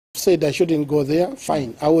said I shouldn't go there.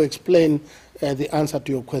 Fine, I will explain the answer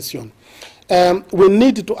to your question. We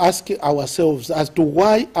need to ask ourselves as to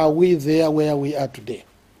why are we there where we are today.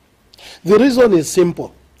 The reason is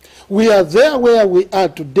simple. We are there where we are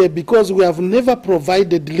today because we have never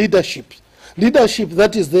provided leadership. Leadership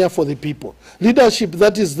that is there for the people. Leadership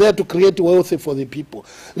that is there to create wealth for the people.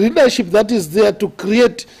 Leadership that is there to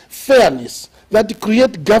create fairness, that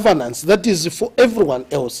create governance that is for everyone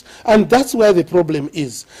else. And that's where the problem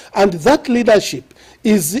is. And that leadership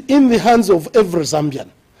is in the hands of every Zambian.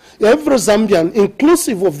 Every Zambian,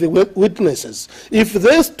 inclusive of the witnesses, if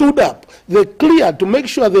they stood up, they cleared to make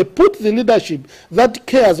sure they put the leadership that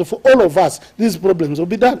cares for all of us, these problems will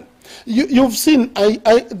be done. You've seen,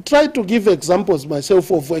 I try to give examples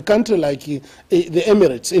myself of a country like the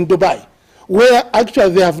Emirates in Dubai, where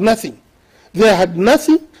actually they have nothing. They had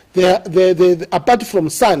nothing. They apart from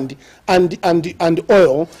sand and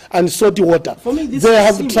oil and salty water, for me, they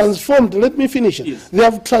have transformed. Let me finish it. Yes. They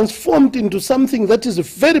have transformed into something that is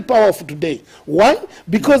very powerful today. Why?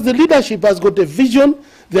 Because the leadership has got a vision.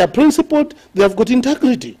 They are principled. They have got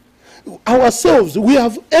integrity. Ourselves, we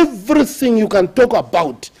have everything you can talk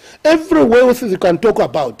about. Every wealth you can talk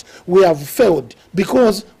about. We have failed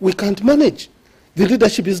because we can't manage. The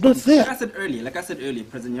leadership is not there. Like I said earlier,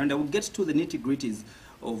 President Nyirenda, we'll get to the nitty-gritties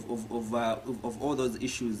of all those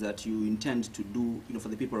issues that you intend to do, for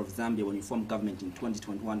the people of Zambia when you form government in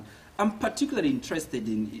 2021. I'm particularly interested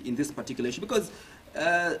in this particular issue because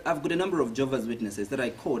I've got a number of Jehovah's Witnesses that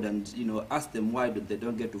I called and asked them why they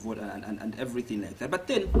don't get to vote and everything like that. But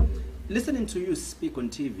then, listening to you speak on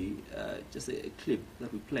TV, just a clip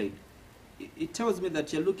that we played, it tells me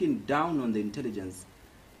that you're looking down on the intelligence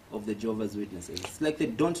of the Jehovah's Witnesses. It's like they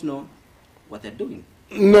don't know what they're doing.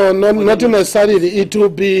 No, not necessarily. It will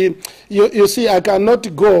be, you see, I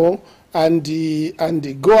cannot go and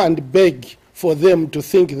beg for them to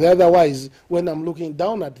think otherwise when I'm looking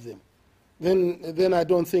down at them. Then I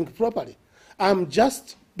don't think properly. I'm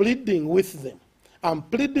just pleading with them. I'm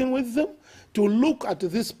pleading with them to look at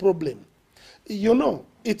this problem.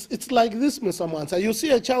 It's like this, Mr. Mwansa. You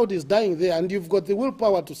see a child is dying there and you've got the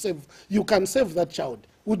willpower to save. You can save that child.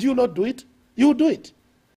 Would you not do it? You do it.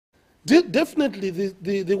 Definitely,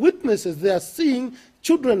 the witnesses, they are seeing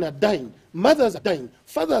children are dying, mothers are dying,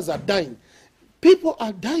 fathers are dying. People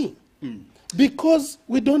are dying because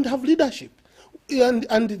we don't have leadership.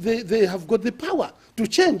 And they have got the power to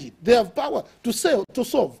change it. They have power to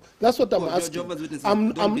solve. That's what I'm asking. Jehovah's Witnesses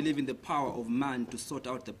don't believe in the power of man to sort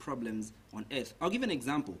out the problems on earth. I'll give an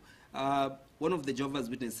example. One of the Jehovah's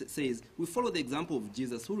Witnesses says, we follow the example of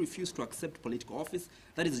Jesus who refused to accept political office.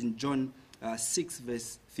 That is in John 6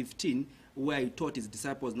 verse 15, where he taught his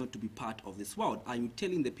disciples not to be part of this world. Are you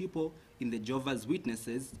telling the people in the Jehovah's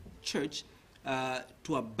Witnesses church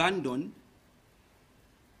to abandon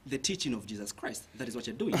the teaching of Jesus Christ? That is what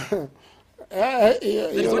you're doing.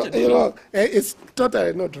 It's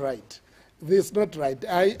totally not right. This is not right.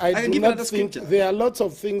 I do not think scripture. There are lots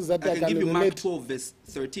of things that I can give you relate. Mark 12 verse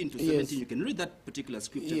 13 to 17. You can read that particular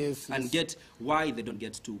scripture and get why they don't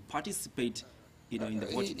get to participate in the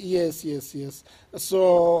voting. Yes.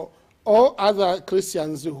 So all other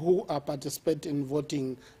Christians who are participating in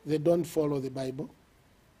voting, they don't follow the Bible.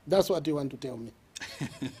 That's what you want to tell me.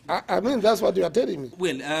 I mean, that's what you are telling me.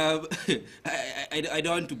 Well, I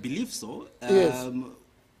don't want to believe so.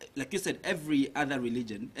 Like you said, every other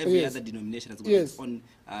religion, every other denomination has got its own,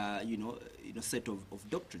 set of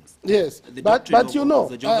doctrines. Yes, but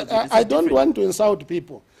I don't want to insult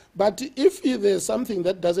people. But if there's something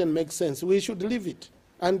that doesn't make sense, we should leave it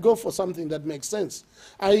and go for something that makes sense.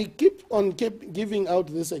 I keep giving out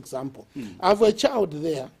this example. I have a child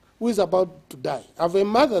there who is about to die. I have a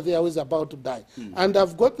mother there who is about to die. And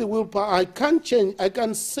I've got the willpower. I can't change. I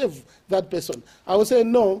can save that person. I will say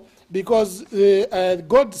no, because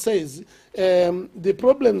God says the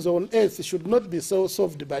problems on earth should not be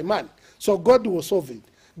solved by man. So God will solve it.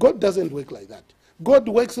 God doesn't work like that. God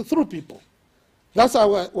works through people. That's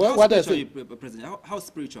what I say. President, how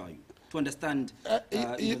spiritual are you to understand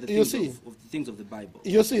the things of the Bible?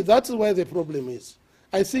 You see, that's where the problem is.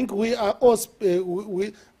 I think we are all,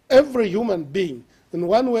 every human being, in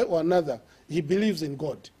one way or another, he believes in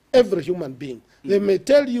God. Every human being. They may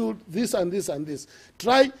tell you this and this and this.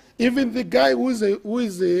 Try, even the guy who is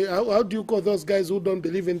how do you call those guys who don't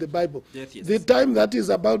believe in the Bible? Yes. The time that he's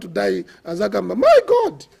about to die, Azagamba, my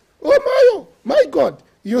God, oh my God.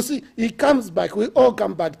 You see, he comes back. We all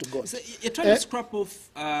come back to God. So you're trying to scrap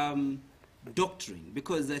off doctrine,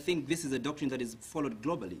 because I think this is a doctrine that is followed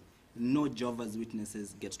globally. No Jehovah's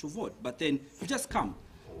Witnesses get to vote. But then you just come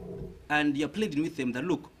and you're pleading with them that,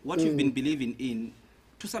 look, what you've been believing in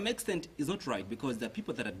to some extent is not right, because there are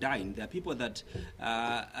people that are dying, there are people that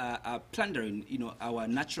are plundering, our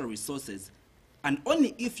natural resources, and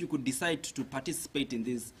only if you could decide to participate in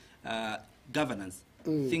this governance,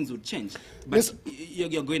 things would change. But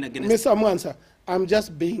you're going against... Mr. Mwansa, I'm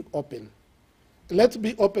just being open. Let's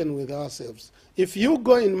be open with ourselves. If you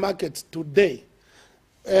go in markets today,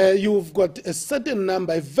 you've got a certain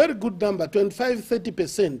number, a very good number,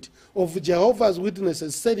 25–30% of Jehovah's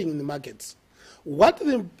Witnesses selling in the markets. What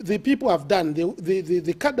the people have done,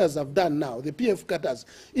 the cadres have done now, the PF cadres,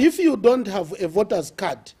 if you don't have a voter's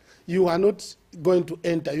card, you are not going to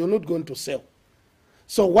enter, you're not going to sell.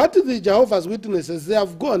 So what the Jehovah's Witnesses, they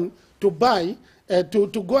have gone to buy, to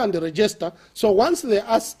go and register. So once they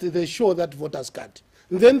asked, they show that voter's card.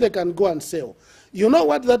 Then they can go and sell. You know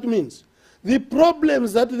what that means? The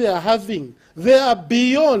problems that they are having, they are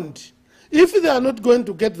beyond. If they are not going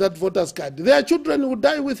to get that voter's card, their children will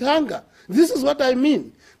die with hunger. This is what I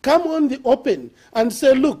mean. Come on the open and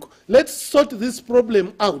say, look, let's sort this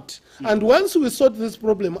problem out. And once we sort this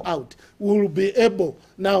problem out, we will be able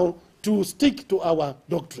now to stick to our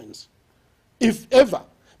doctrines, if ever.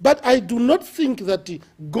 But I do not think that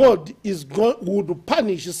God would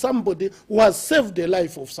punish somebody who has saved the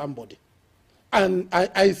life of somebody. And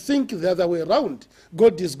I think the other way around,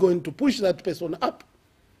 God is going to push that person up.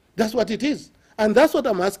 That's what it is. And that's what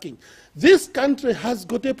I'm asking. This country has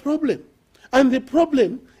got a problem. And the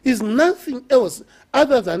problem is nothing else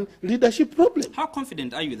other than leadership problem. How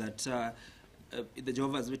confident are you that the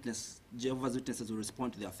Jehovah's Witnesses will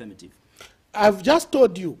respond to the affirmative? I've just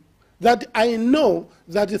told you that I know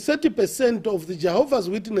that 30% of the Jehovah's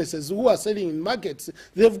Witnesses who are selling in markets,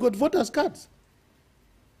 they've got voters' cards.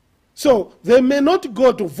 So they may not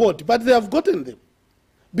go to vote, but they have gotten them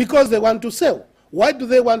because they want to sell. Why do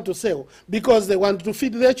they want to sell? Because they want to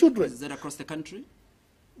feed their children. Is that across the country?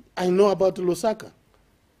 I know about Lusaka.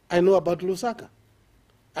 I know about Lusaka.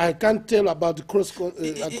 I can't tell about across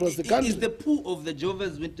the country. Is the pool of the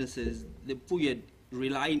Jehovah's Witnesses the pool you're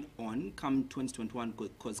relying on come 2021?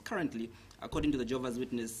 Because currently, according to the Jehovah's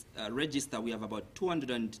Witness register, we have about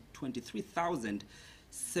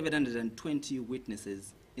 223,720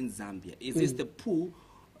 witnesses in Zambia. Is this the pool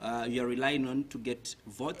you're relying on to get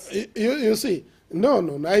votes? You see, no.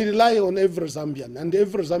 I rely on every Zambian, and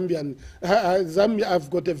every Zambian, Zambia, I've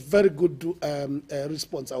got a very good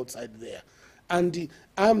response outside there. And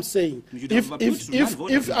I'm saying, if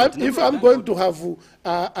I'm going to have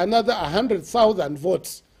another 100,000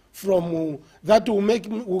 votes from that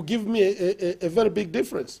will give me a very big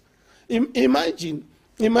difference. Imagine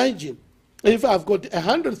if I've got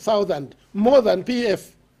 100,000 more than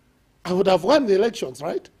PF, I would have won the elections,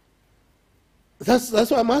 right? That's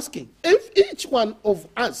what I'm asking. If each one of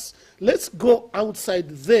us, let's go outside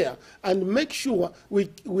there and make sure we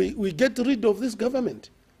get rid of this government,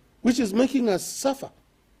 which is making us suffer.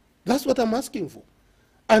 That's what I'm asking for.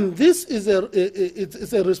 And this is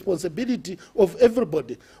it's a responsibility of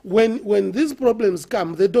everybody. When these problems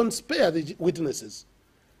come, they don't spare the witnesses.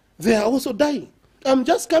 They are also dying. I'm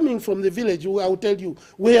just coming from the village where I will tell you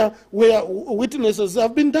where witnesses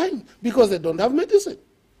have been dying because they don't have medicine.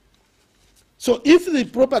 So if the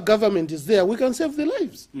proper government is there, we can save their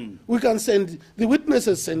lives. We can send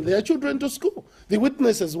their children to school. The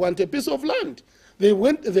witnesses want a piece of land. They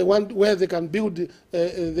want where they can build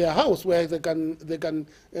their house, where they can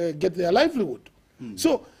get their livelihood.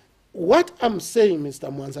 So what I'm saying,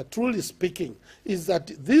 Mr. Mwansa, truly speaking, is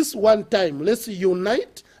that this one time, let's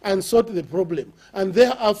unite and sort the problem. And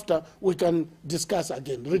thereafter, we can discuss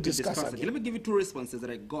again, rediscuss again. Let me give you two responses that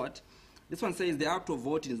I got. This one says the act of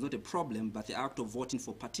voting is not a problem, but the act of voting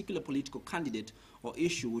for a particular political candidate or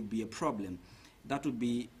issue would be a problem. That would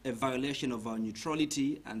be a violation of our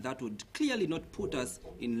neutrality, and that would clearly not put us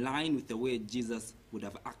in line with the way Jesus would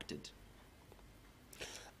have acted.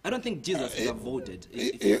 I don't think Jesus would have voted.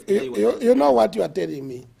 You know what you are telling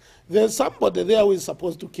me? There's somebody there who is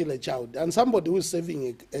supposed to kill a child, and somebody who is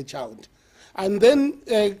saving a child. And then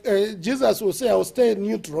Jesus will say, I'll stay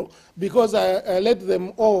neutral because I let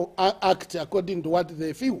them all act according to what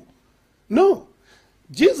they feel. No.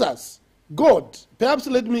 Jesus, God, perhaps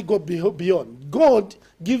let me go beyond. God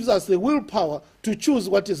gives us the willpower to choose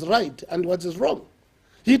what is right and what is wrong.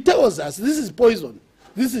 He tells us, this is poison,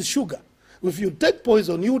 this is sugar. If you take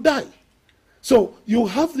poison, you die. So you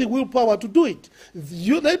have the willpower to do it.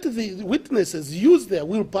 You let the witnesses use their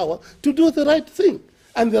willpower to do the right thing.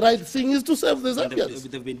 And the right thing is to serve the Zambians.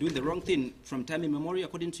 They've been doing the wrong thing from time immemorial,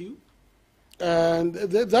 according to you? And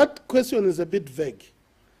that question is a bit vague.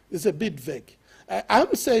 It's a bit vague.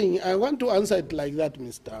 I'm saying, I want to answer it like that,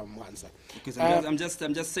 Mr. Mwansa. Because I'm just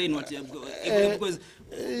saying what, because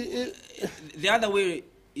the other way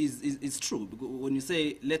is true. Because when you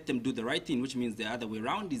say let them do the right thing, which means the other way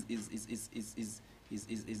around is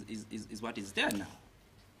what is there now.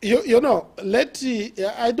 You know,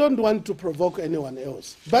 I don't want to provoke anyone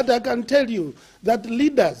else, but I can tell you that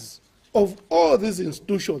leaders of all these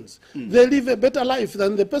institutions, they live a better life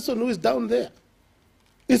than the person who is down there.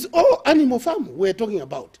 It's all animal farm we're talking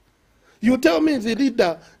about. You tell me the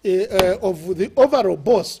leader of the overall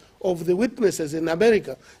boss of the witnesses in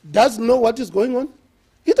America does know what is going on?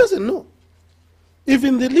 He doesn't know.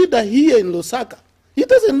 Even the leader here in Lusaka, he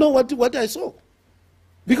doesn't know what I saw.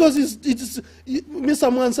 Because Mr.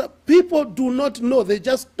 Mwansa, people do not know, they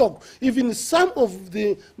just talk. Even some of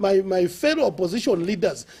my fellow opposition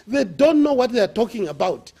leaders, they don't know what they are talking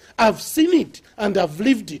about. I've seen it and I've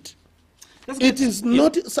lived it. It is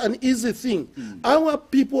not an easy thing. Our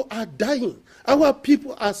people are dying. Our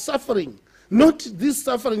people are suffering. Not this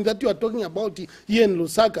suffering that you are talking about here in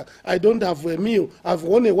Lusaka. I don't have a meal. I've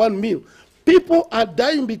only one meal. People are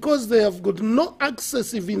dying because they have got no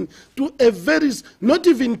access even to a not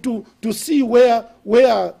even to see where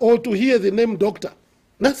or to hear the name doctor.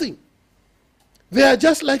 Nothing. They are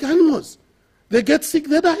just like animals. They get sick,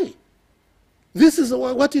 they die. This is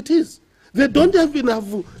what it is. They don't even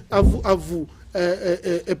have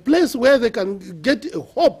a place where they can get a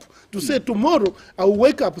hope to say tomorrow I'll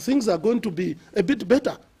wake up, things are going to be a bit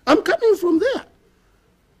better. I'm coming from there.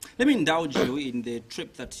 Let me indulge you in the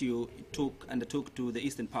trip that you undertook to the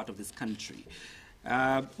eastern part of this country.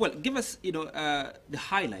 Well, give us, the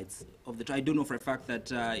highlights of the trip. I do know for a fact that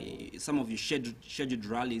some of your scheduled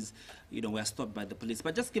rallies, were stopped by the police.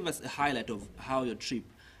 But just give us a highlight of how your trip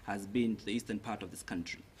has been to the eastern part of this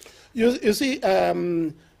country. You see,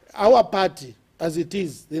 our party, as it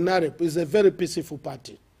is, the NAREP, is a very peaceful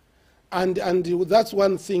party. And that's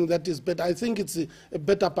one thing that is better. I think it's a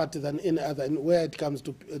better party than any other where it comes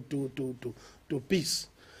to peace.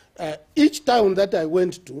 Each town that I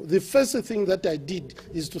went to, the first thing that I did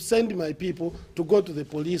is to send my people to go to the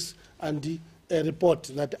police and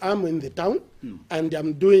report that I'm in the town and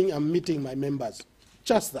I'm meeting my members.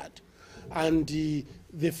 Just that. And the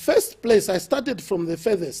first place, I started from the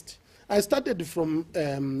furthest. I started from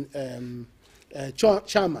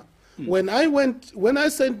Chama. When I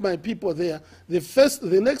sent my people there,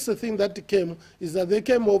 the next thing that came is that they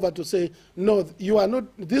came over to say, no, you are not,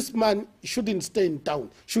 this man shouldn't stay in town,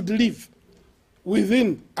 should leave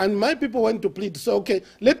within. And my people went to plead, so okay,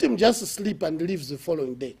 let him just sleep and leave the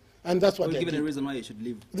following day. And that's what they did. Given a reason why he should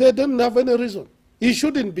leave? They don't have any reason. He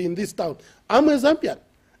shouldn't be in this town. I'm a Zambian.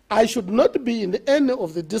 I should not be in any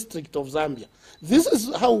of the district of Zambia. This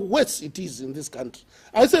is how worse it is in this country.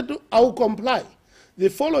 I said, I will comply. The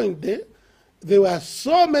following day, there were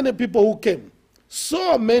so many people who came,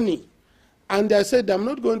 so many. And I said, I'm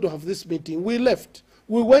not going to have this meeting. We left.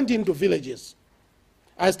 We went into villages.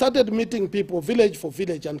 I started meeting people, village for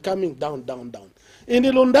village, and coming down. In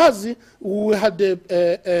Ilondazi, we had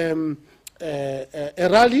a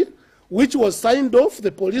rally, which was signed off.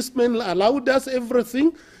 The policemen allowed us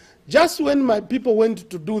everything. Just when my people went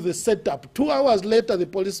to do the setup, 2 hours later, the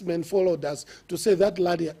policemen followed us to say that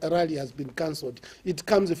rally has been cancelled. It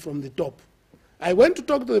comes from the top. I went to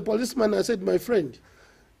talk to the policeman. I said, my friend,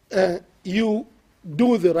 you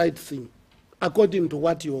do the right thing according to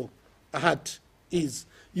what your heart is.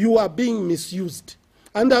 You are being misused.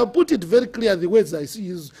 And I'll put it very clear the words I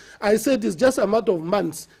use. I said it's just a matter of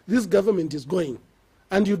months. This government is going.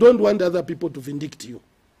 And you don't want other people to vindicate you.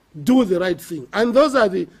 Do the right thing. And those are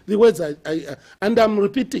the words and I'm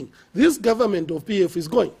repeating, this government of PF is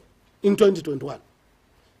going in 2021.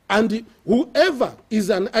 And whoever is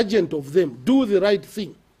an agent of them, do the right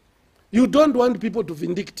thing. You don't want people to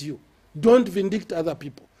vindicate you. Don't vindicate other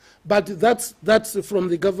people. But that's from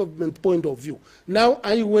the government point of view. Now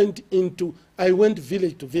I went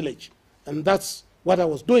village to village. And that's what I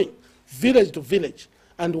was doing, village to village.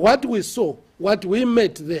 And what we saw, what we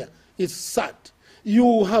met there is sad.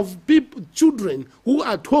 You have children who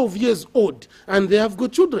are 12 years old, and they have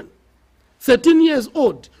got children. 13 years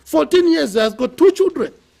old, 14 years, they have got 2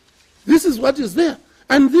 children. This is what is there.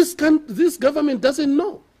 And this government doesn't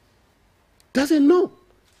know. Doesn't know.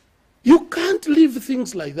 You can't leave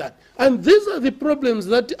things like that. And these are the problems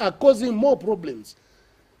that are causing more problems.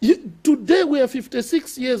 Today we are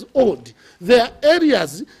 56 years old. There are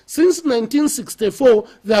areas, since 1964,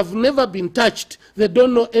 they have never been touched. They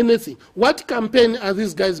don't know anything. What campaign are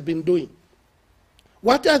these guys been doing?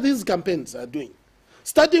 What are these campaigns are doing?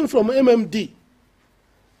 Starting from MMD,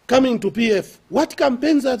 coming to PF, what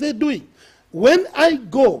campaigns are they doing? When I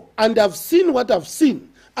go and I've seen what I've seen,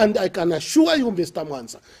 and I can assure you, Mr.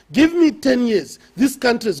 Mwansa, give me 10 years, this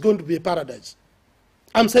country is going to be a paradise.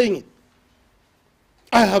 I'm saying it.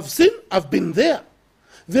 I have seen, I've been there.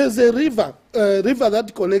 There's a river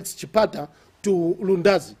that connects Chipata to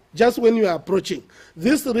Lundazi, just when you are approaching.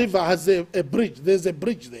 This river has a bridge. There's a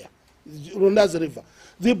bridge there, Lundazi River.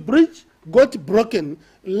 The bridge got broken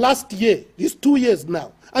last year. It's 2 years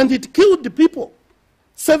now. And it killed the people.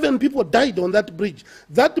 7 people died on that bridge.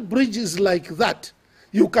 That bridge is like that.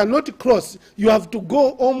 You cannot cross. You have to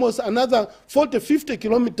go almost another 40, 50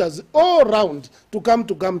 kilometers all around to come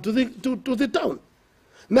to the town.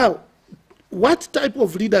 Now, what type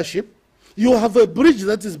of leadership? You have a bridge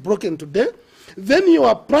that is broken today. Then you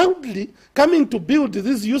are proudly coming to build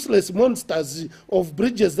these useless monsters of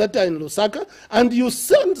bridges that are in Lusaka, and you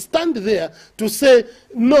stand there to say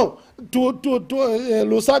no to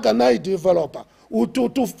Lusaka night developer. How do you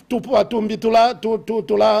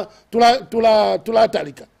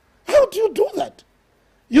do that?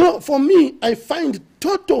 You know, for me, I find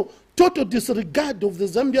total disregard of the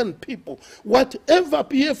Zambian people. Whatever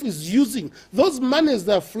PF is using, those monies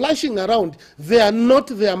that are flashing around, they are not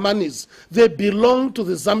their monies. They belong to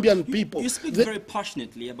the Zambian people. You speak very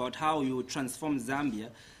passionately about how you transform Zambia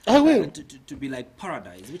to be like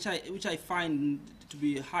paradise, which I find to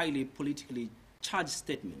be a highly politically charged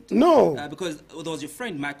statement. No. Because there was your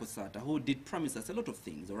friend Michael Sata who did promise us a lot of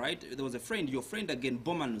things, all right? There was a friend, your friend again,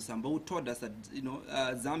 Boman Lusamba, who told us that, you know,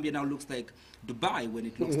 Zambia now looks like Dubai when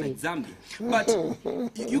it looks like Zambia. But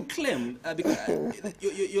you claim, because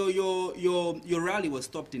your rally was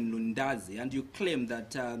stopped in Lundazi, and you claim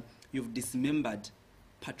that you've dismembered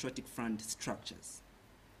Patriotic Front structures.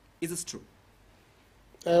 Is this true?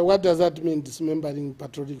 What does that mean, dismembering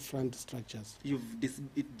Patriotic Front structures? You've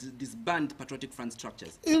disbanded Patriotic Front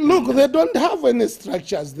structures. Look, they don't have any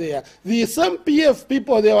structures there. The some PF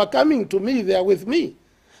people, they were coming to me, they are with me.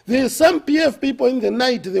 The some PF people in the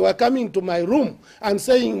night, they were coming to my room and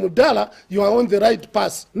saying, Mudala, you are on the right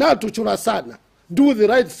path. Now to Churasana, do the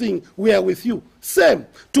right thing, we are with you. Same.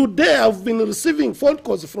 Today I've been receiving phone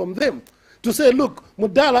calls from them to say, look,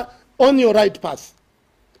 Mudala, on your right path.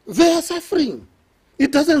 They are suffering.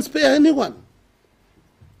 It doesn't spare anyone.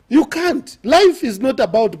 You can't. Life is not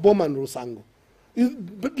about Bowman Rusango.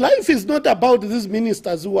 Life is not about these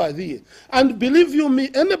ministers who are there. And believe you me,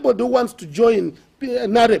 anybody who wants to join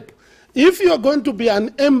NAREP, if you are going to be an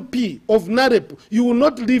MP of NAREP, you will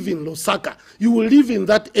not live in Lusaka. You will live in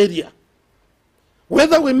that area.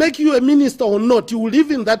 Whether we make you a minister or not, you will live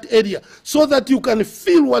in that area so that you can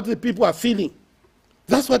feel what the people are feeling.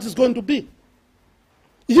 That's what it's going to be.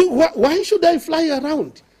 Why should I fly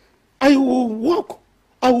around? I will walk.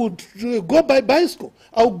 I would go by bicycle.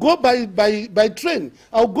 I'll go by train.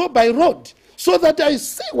 I'll go by road so that I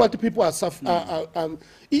see what people are suffering.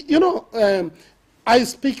 I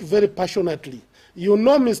speak very passionately. You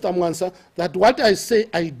know, Mr. Mwansa, that what I say,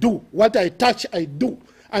 I do. What I touch, I do.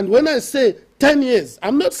 And when I say 10 years,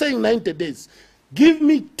 I'm not saying 90 days. Give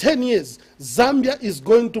me 10 years. Zambia is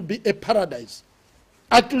going to be a paradise.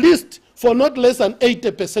 At least for not less than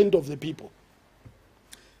 80% of the people.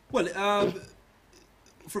 Well,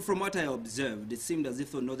 from what I observed, it seemed as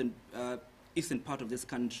if the northern, eastern part of this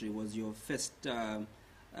country was your first,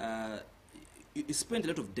 you spent a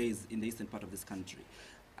lot of days in the eastern part of this country.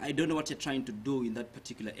 I don't know what you're trying to do in that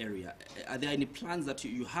particular area. Are there any plans that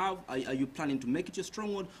you have? Are you planning to make it your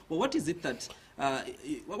stronghold? Or what is it that,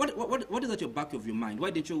 what is at your back of your mind? Why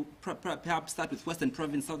didn't you perhaps start with Western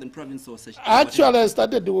Province, Southern Province, or such? Actually, I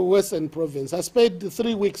started with Western Province. I spent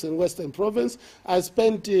 3 weeks in Western Province. I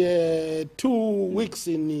spent 2 weeks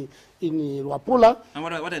in Wapula. And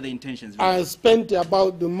what are the intentions? Really? I spent a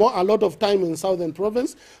lot of time in Southern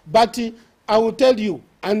Province. But I will tell you,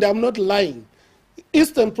 and I'm not lying,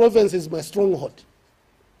 Eastern Province is my stronghold.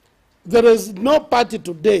 There is no party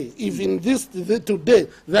today, even today,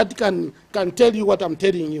 that can tell you what I'm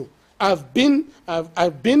telling you. I've been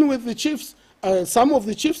with the chiefs, some of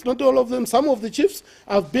the chiefs, not all of them, some of the chiefs.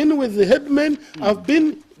 I've been with the headmen. I've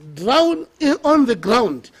been down on the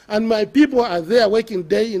ground, and my people are there working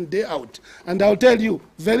day in, day out. And I'll tell you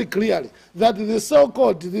very clearly that this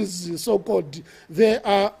so-called, they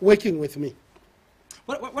are working with me.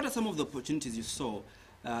 What are some of the opportunities you saw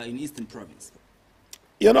in Eastern Province?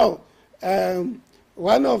 You know,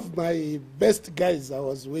 one of my best guys I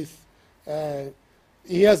was with,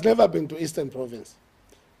 he has never been to Eastern Province.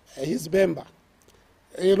 He's Bemba.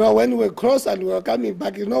 You know, when we crossed and we were coming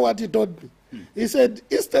back, you know what he told me? He said,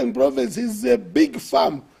 Eastern Province is a big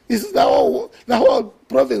farm. The whole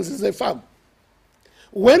province is a farm.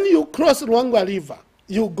 When you cross Ruangwa River,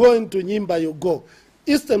 you go into Nyimba, you go.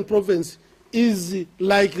 Eastern Province is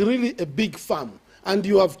like really a big farm. And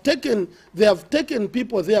they have taken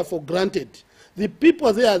people there for granted. The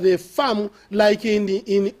people there, they farm like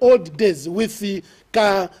in old days with the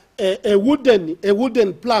a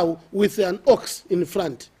wooden plow with an ox in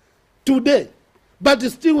front. Today, but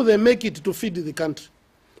still they make it to feed the country.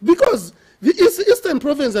 Because the eastern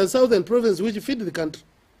province and southern province which feed the country.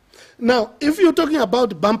 Now, if you're talking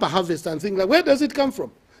about bumper harvest and things like, where does it come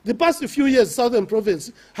from? The past few years, southern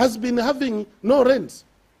province has been having no rains.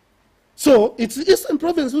 So it's the eastern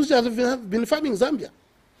province which has been farming Zambia.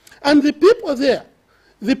 And the people there,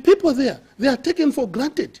 they are taken for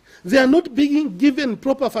granted. They are not being given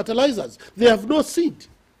proper fertilizers. They have no seed.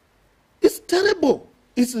 It's terrible.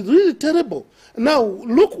 It's really terrible. Now,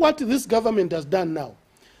 look what this government has done now.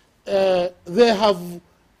 They have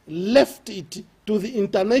left it to the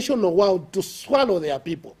international world to swallow their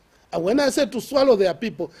people. And when I say to swallow their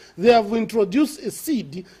people, they have introduced a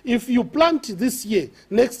seed. If you plant this year,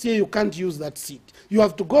 next year you can't use that seed. You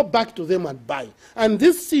have to go back to them and buy. And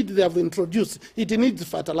this seed they have introduced, it needs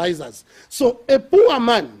fertilizers. So a poor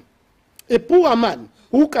man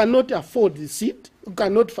who cannot afford the seed, who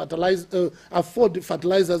cannot afford the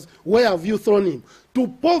fertilizers, where have you thrown him? To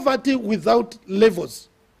poverty without levels.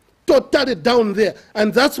 Totally down there.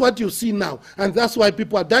 And that's what you see now. And that's why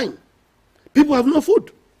people are dying. People have no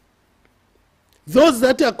food. Those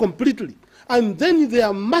that are completely. And then there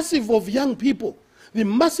are massive of young people. The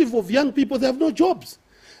massive of young people, they have no jobs.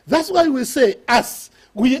 That's why we say,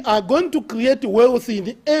 we are going to create wealth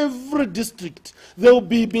in every district. There will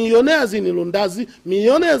be millionaires in Ilundazi,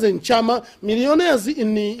 millionaires in Chama, millionaires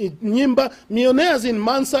in Nyimba, millionaires in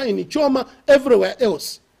Mansa, in Ichoma, everywhere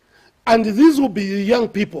else. And these will be young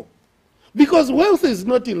people. Because wealth is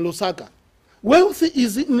not in Lusaka. Wealth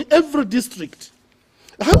is in every district.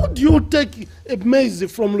 How do you take a maize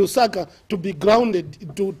from Lusaka to be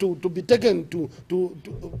grounded, to be taken to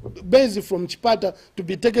maize from Chipata to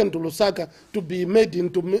be taken to Lusaka, to be made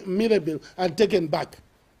into Mirabel and taken back?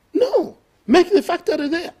 No. Make the factory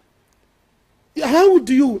there. How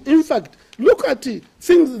do you, in fact, look at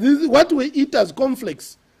things, what we eat as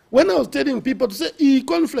cornflakes. When I was telling people to say,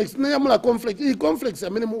 cornflakes, cornflakes,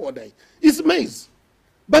 it's maize.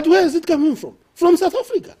 But where is it coming from? From South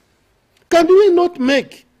Africa. Can we not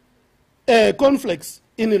make cornflakes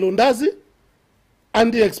in Ilundazi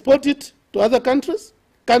and export it to other countries?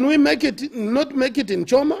 Can we not make it in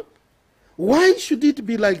Choma? Why should it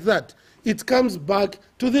be like that? It comes back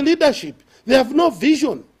to the leadership. They have no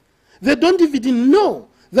vision. They don't even know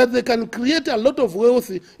that they can create a lot of wealth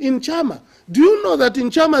in Chama. Do you know that in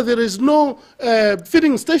Chama there is no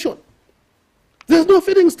feeding station? There's no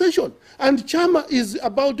feeding station. And Chama is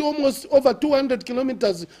about almost over 200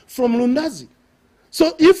 kilometers from Lundazi.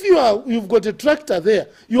 So if you've got a tractor there,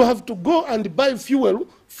 you have to go and buy fuel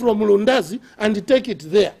from Lundazi and take it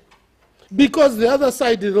there. Because the other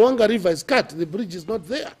side, the Luanga River is cut, the bridge is not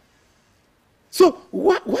there. So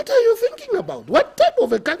what are you thinking about? What type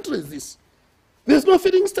of a country is this? There's no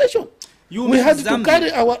feeding station. We had to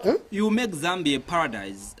carry our... You make Zambia a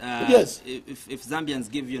paradise yes. if Zambians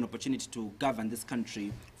give you an opportunity to govern this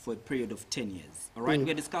country for a period of 10 years. All right,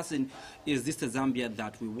 we're discussing, is this the Zambia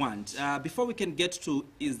that we want? Before we can get to,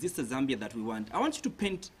 is this the Zambia that we want, I want you to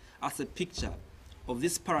paint us a picture of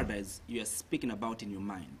this paradise you are speaking about in your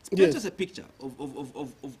mind. Paint us a picture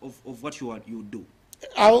of what you do.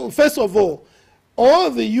 First of all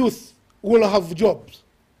the youth will have jobs.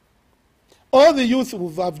 All the youth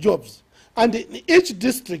will have jobs. And in each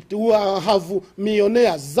district, we will have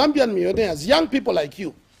millionaires, Zambian millionaires, young people like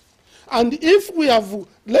you. And if we have,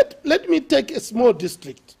 let me take a small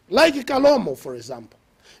district, like Kalomo, for example.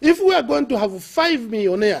 If we are going to have 5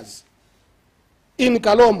 millionaires in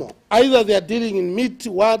Kalomo, either they are dealing in meat,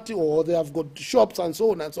 or they have got shops and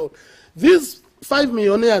so on and so on. These 5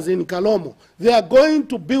 millionaires in Kalomo, they are going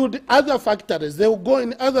to build other factories. They will go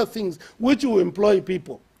in other things which will employ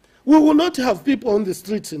people. We will not have people on the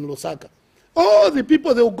streets in Lusaka. All the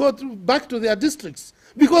people, they will go back to their districts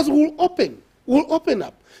because we'll open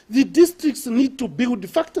up. The districts need to build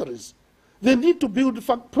factories. They need to build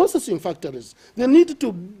processing factories. They need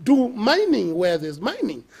to do mining where there's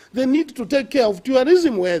mining. They need to take care of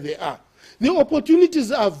tourism where they are. The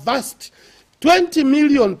opportunities are vast. 20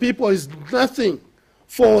 million people is nothing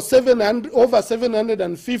for over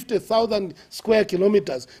 750,000 square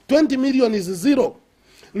kilometers. 20 million is zero.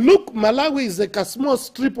 Look, Malawi is a small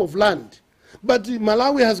strip of land, but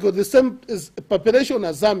Malawi has got the same population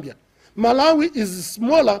as Zambia. Malawi is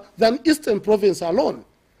smaller than Eastern Province alone,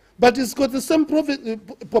 but it's got the same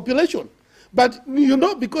population. But, you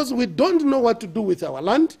know, because we don't know what to do with our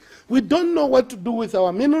land, we don't know what to do with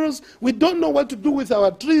our minerals, we don't know what to do with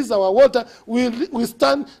our trees, our water, we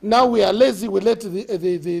stand, now we are lazy, we let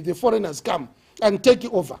the foreigners come and take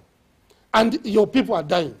it over. and your people are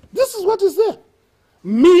dying. This is what is there.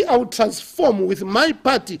 Me, I would transform with my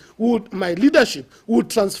party, my leadership, would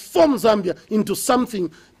transform Zambia into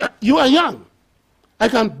something. You are young. I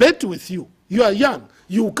can bet with you. You are young.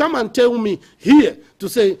 You come and tell me here to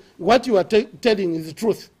say what you are telling is the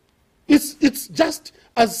truth. It's just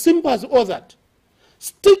as simple as all that.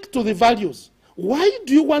 Stick to the values. Why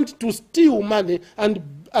do you want to steal money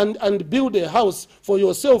and build a house for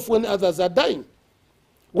yourself when others are dying?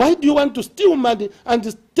 Why do you want to steal money and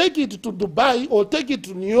take it to Dubai or take it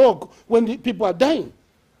to New York when the people are dying?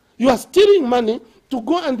 You are stealing money to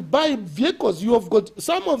go and buy vehicles. You have got,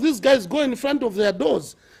 some of these guys go in front of their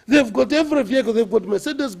doors. They've got every vehicle. They've got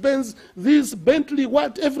Mercedes-Benz, this, Bentley,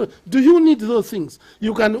 whatever. Do you need those things?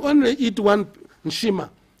 You can only eat one nshima,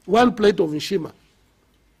 one plate of nshima.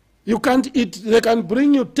 You can't eat, they can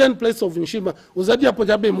bring you 10 plates of nshima. Uzadia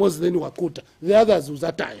pojabe mozi then wakuta. The others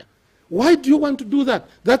uzataya. Why do you want to do that?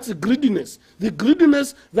 That's the greediness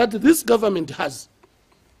that this government has.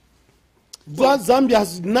 Well, Zambia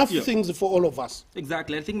has enough things for all of us.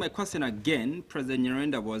 Exactly. I think my question again, President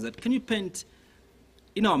Nyirenda, was that can you paint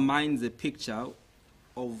in our minds a picture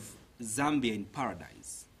of Zambia in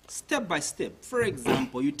paradise, step by step? For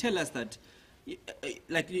example, you tell us that,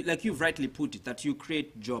 like you've rightly put it, that you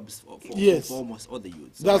create jobs for almost all the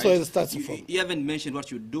youths. That's where it starts from. You haven't mentioned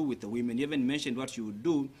what you do with the women. You haven't mentioned what you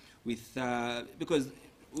do with because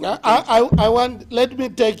I want, let me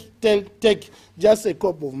take just a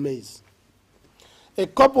cup of maize. A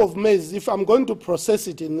cup of maize, if I'm going to process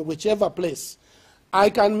it in whichever place, I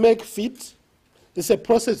can make feed. It's a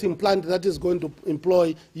processing plant that is going to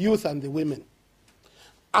employ youth and the women.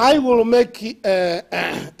 I will make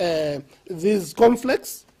these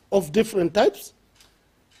cornflakes of different types.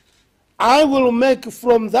 I will make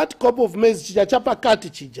from that cup of maize,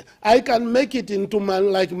 I can make it into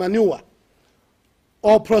like manure,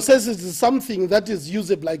 or process it to something that is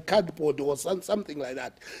usable like cardboard or something like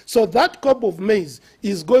that. So that cup of maize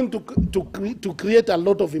is going to create a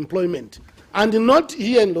lot of employment. And not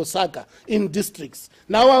here in Lusaka, in districts.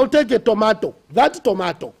 Now I'll take a tomato, that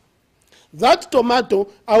tomato,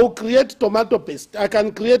 I will create tomato paste. I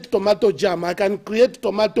can create tomato jam. I can create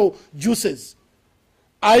tomato juices.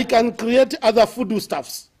 I can create other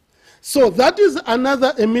foodstuffs. So that is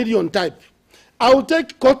another 1 million type. I will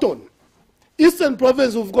take cotton. Eastern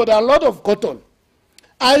Province, we've got a lot of cotton.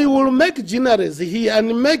 I will make ginares here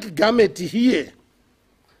and make garment here.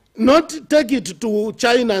 Not take it to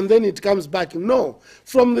China and then it comes back. No.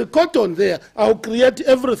 From the cotton there, I'll create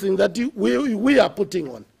everything that we are putting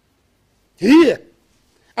on here.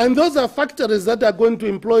 And those are factories that are going to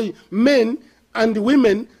employ men and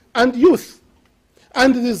women and youth.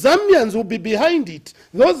 And the Zambians will be behind it.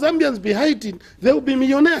 Those Zambians behind it, they will be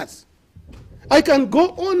millionaires. I can go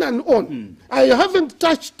on and on. I haven't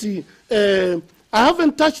touched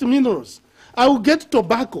minerals. I will get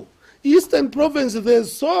tobacco. Eastern Province,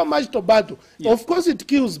 there's so much tobacco. Yes. Of course, it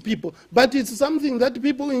kills people, but it's something that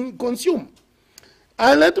people consume.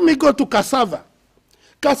 Let me go to cassava.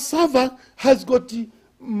 Cassava has got a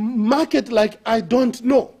market like I don't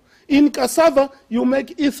know. In cassava, you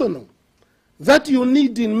make ethanol that you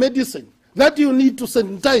need in medicine, that you need to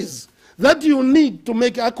sanitize, that you need to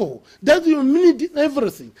make alcohol, that you need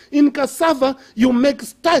everything. In cassava, you make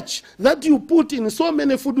starch that you put in so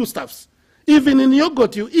many foodstuffs. Even in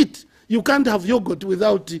yogurt you eat. You can't have yogurt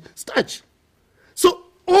without starch. So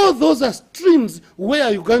all those are streams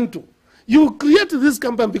where you're going to. You create this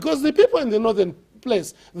campaign because the people in the northern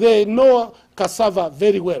place, they know cassava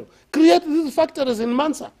very well. Create these factories in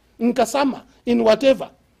Mansa, in Kasama, in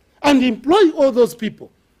whatever, and employ all those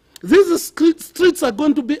people. These streets are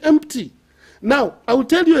going to be empty. Now, I will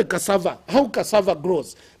tell you a cassava, how cassava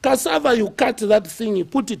grows. Cassava, you cut that thing, you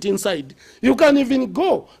put it inside. You can even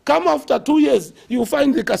go. Come after 2 years, you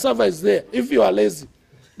find the cassava is there, if you are lazy.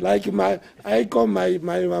 Like I call my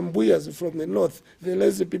Mbuyas from the north, the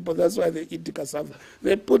lazy people, that's why they eat cassava.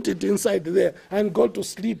 They put it inside there and go to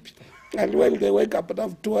sleep. And when they wake up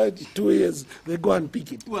after 2 years, they go and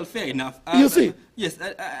pick it. Well, fair enough. You see? Yes,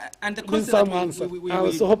 and the concept I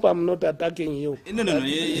also hope I'm not attacking you. No.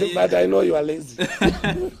 But I know you are lazy.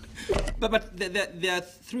 But there are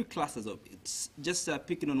 3 classes of it. Just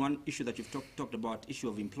picking on one issue that you've talked about, issue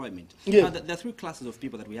of employment. Yes. Now, there are 3 classes of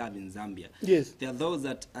people that we have in Zambia. Yes. There are those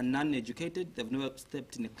that are non-educated, they've never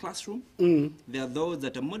stepped in a classroom. There are those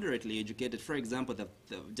that are moderately educated. For example,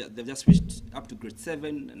 they've just reached up to grade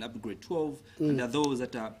 7 and up to grade 12. And there are those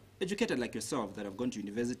that are educated like yourself that have gone to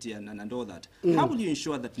university and all that, how will you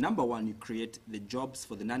ensure that, number one, you create the jobs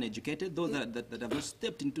for the non-educated, those that have not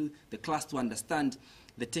stepped into the class to understand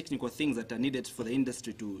the technical things that are needed for the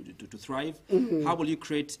industry to thrive? How will you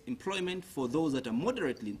create employment for those that are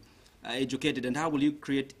moderately educated, and how will you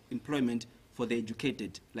create employment for the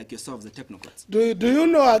educated, like yourselves, the technocrats? Do you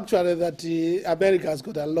know actually that America has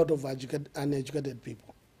got a lot of uneducated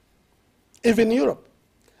people? Even Europe.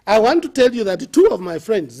 I want to tell you that two of my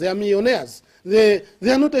friends, they are millionaires. They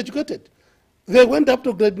are not educated. They went up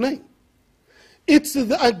to grade 9. It's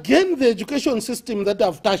again the education system that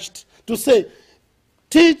I've touched to say,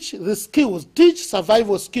 teach the skills, teach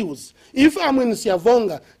survival skills. If I'm in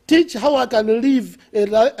Siavonga, teach how I can live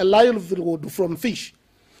a livelihood from fish.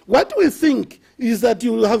 What we think is that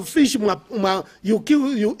you have fish,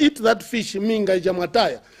 you eat that fish, minga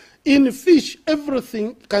jamataya. In fish,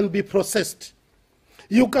 everything can be processed.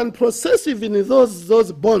 You can process even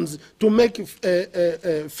those bones to make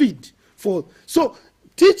feed for. So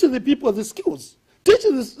teach the people the skills. Teach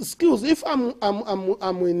the skills. If I'm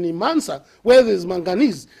in Mansa where there's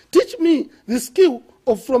manganese, teach me the skill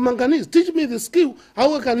from manganese. Teach me the skill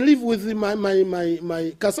how I can live with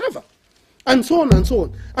my cassava, and so on and so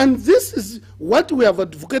on. And this is what we have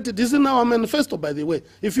advocated. This is in our manifesto, by the way.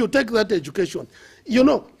 If you take that education, you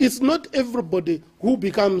know, it's not everybody who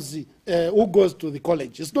becomes, who goes to the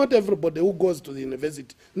college. It's not everybody who goes to the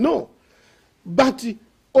university. No. But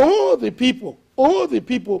all the people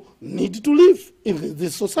need to live in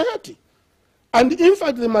this society. And in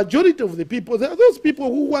fact, the majority of the people, there are those people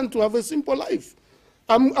who want to have a simple life.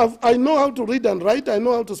 I know how to read and write. I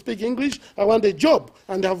know how to speak English. I want a job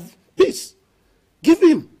and have peace. Give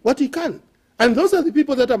him what he can. And those are the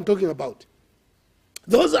people that I'm talking about.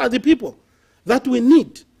 Those are the people that we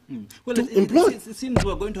need to employ. It seems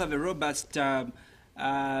we're going to have a robust,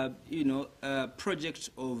 project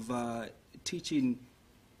of teaching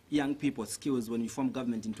young people skills when we form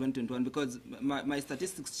government in 2021, because my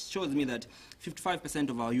statistics shows me that 55%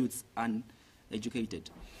 of our youths are uneducated.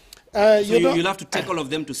 So you'll have to take all of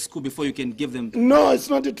them to school before you can give them... No, it's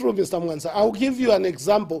not true, Mr. Mwansa. I'll give you an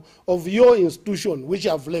example of your institution, which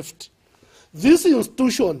I've left. This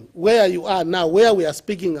institution where you are now, where we are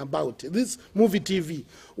speaking about, this Muvi TV,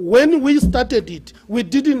 when we started it, we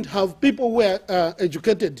didn't have people who were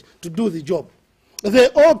educated to do the job. They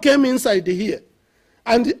all came inside here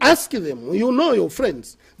and ask them, you know your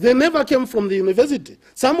friends. They never came from the university.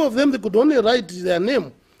 Some of them, they could only write their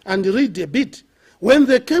name and read a bit. When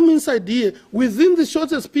they came inside here, within the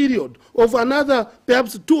shortest period of another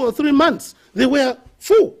perhaps 2 or 3 months, they were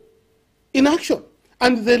full in action.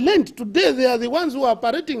 And they learned. Today, they are the ones who are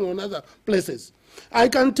operating on other places. I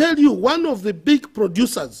can tell you, one of the big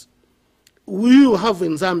producers we have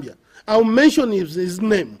in Zambia, I'll mention his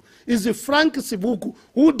name, is Frank Sibuku,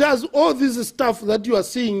 who does all this stuff that you are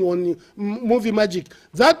seeing on Movie Magic.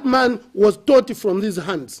 That man was taught from these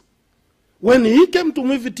hands. When he came to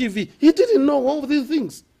Movie TV, he didn't know all these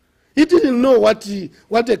things. He didn't know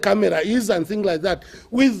what a camera is and things like that.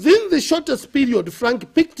 Within the shortest period,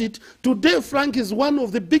 Frank picked it. Today, Frank is one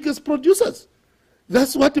of the biggest producers.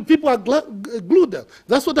 That's what the people are glued at.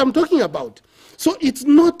 That's what I'm talking about. So it's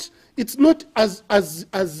not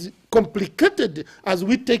as complicated as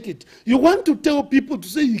we take it. You want to tell people to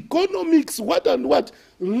say economics, what and what.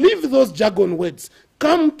 Leave those jargon words.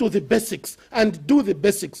 Come to the basics and do the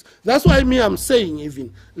basics. That's why I'm saying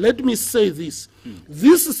even, let me say this.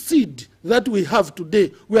 This seed that we have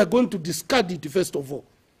today, we are going to discard it first of all.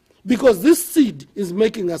 Because this seed is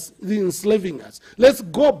making us, enslaving us. Let's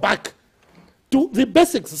go back to the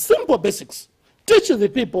basics, simple basics. Teach the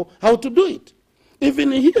people how to do it.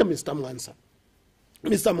 Even here, Mr. Mwansa.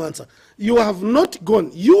 Mr. Mwansa, you have not gone,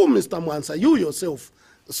 you, Mr. Mwansa, you yourself,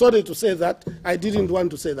 sorry to say that, I didn't want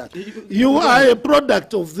to say that. You are a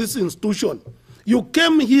product of this institution. You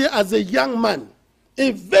came here as a young man,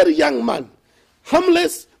 a very young man,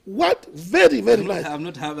 harmless, what? Very, very nice. I'm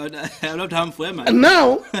not harmful, man. And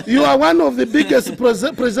now, you are one of the biggest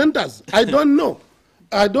presenters. I don't know.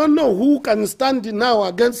 I don't know who can stand now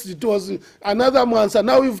against it. Was another Mwansa.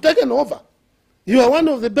 Now you've taken over. You are one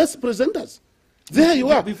of the best presenters. There you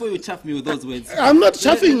are. Before you chaff me with those words. I'm not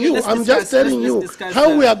chaffing you. I'm just telling you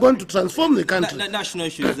how we are going to transform the country. National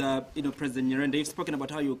issues, President Nyirenda, you've spoken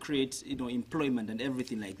about how you create, employment and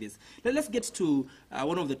everything like this. Let's get to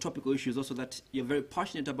one of the topical issues also that you're very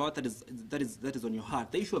passionate about, that is on your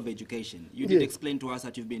heart, the issue of education. You did explain to us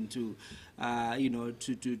that you've been to,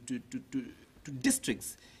 to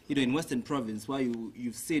districts, in Western Province, where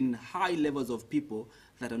you've seen high levels of people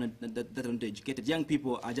that are not educated. Young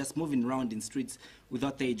people are just moving around in streets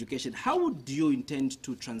without their education. How would you intend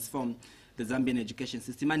to transform the Zambian education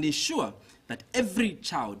system and ensure that every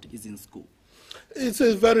child is in school? It's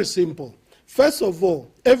very simple. First of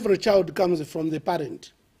all, every child comes from the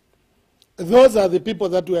parent. Those are the people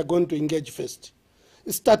that we are going to engage first.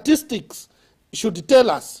 Statistics should tell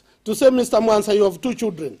us to say, Mr. Mwansa, you have 2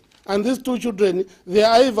 children, and these 2 children, they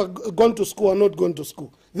are either gone to school or not going to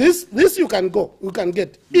school. This you can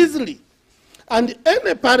get easily. And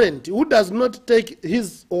any parent who does not take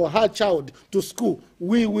his or her child to school,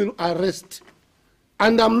 we will arrest.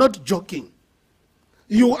 And I'm not joking.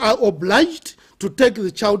 You are obliged to take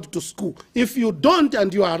the child to school. If you don't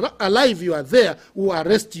and you are alive, you are there, we will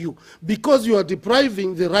arrest you because you are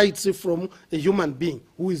depriving the rights from a human being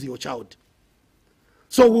who is your child.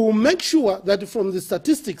 So we will make sure that from the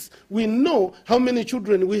statistics, we know how many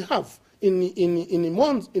children we have in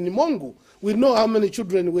Mongo. We know how many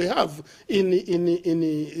children we have in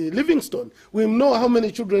Livingstone. We know how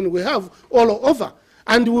many children we have all over.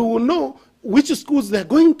 And we will know which schools they're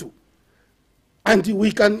going to. And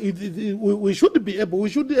we should be able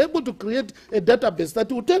to create a database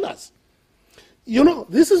that will tell us. You know,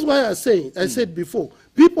 this is why I said before,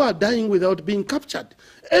 people are dying without being captured.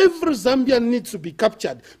 Every Zambian needs to be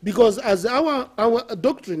captured because as our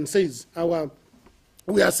doctrine says,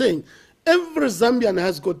 we are saying, every Zambian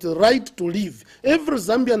has got the right to live. Every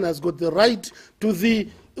Zambian has got the right to the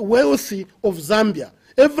wealthy of Zambia.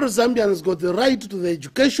 Every Zambian has got the right to the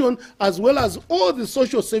education as well as all the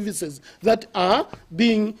social services that are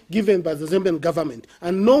being given by the Zambian government.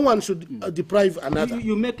 And no one should deprive another.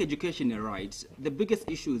 You make education a right. The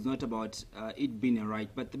biggest issue is not about it being a right,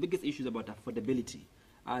 but the biggest issue is about affordability.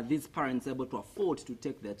 Are these parents able to afford to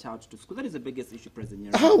take their child to school? That is the biggest issue,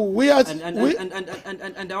 President Nyirenda. How we are,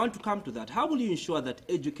 and I want to come to that. How will you ensure that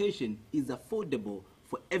education is affordable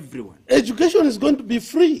for everyone? Education is going to be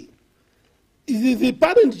free. The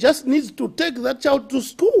parent just needs to take that child to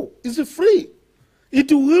school. It's free.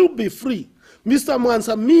 It will be free. Mr.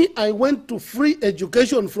 Mwansa, I went to free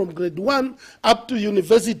education from grade 1 up to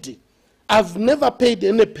university. I've never paid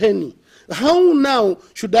any penny. How now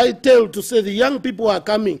should I tell to say the young people are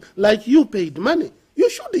coming like you paid money? You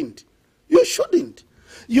shouldn't. You shouldn't.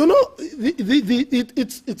 You know,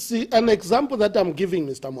 it's an example that I'm giving,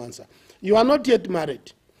 Mr. Mwansa. You are not yet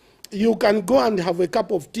married. You can go and have a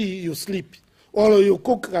cup of tea, you sleep. Or you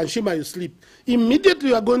cook and shima, you sleep. Immediately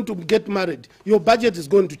you are going to get married, your budget is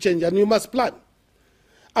going to change and you must plan.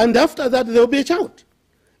 And after that, there will be a child.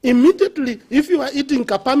 Immediately, if you are eating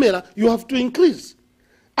kapamela, you have to increase.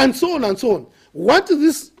 And so on and so on. What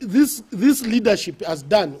this leadership has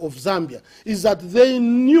done of Zambia is that they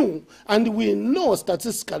knew, and we know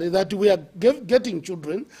statistically that we are getting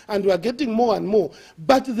children and we are getting more and more,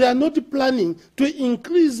 but they are not planning to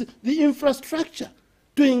increase the infrastructure,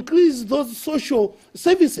 to increase those social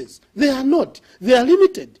services. They are not. They are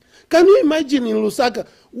limited. Can you imagine in Lusaka?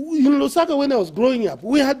 In Lusaka, when I was growing up,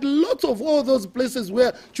 we had lots of all those places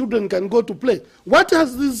where children can go to play. What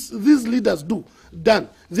has these leaders done?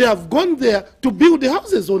 They have gone there to build the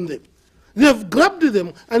houses on them. They have grabbed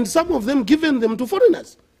them and some of them given them to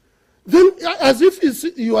foreigners. Then, as if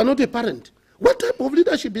you are not a parent. What type of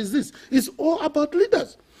leadership is this? It's all about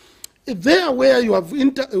leaders. There where you have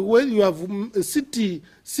a city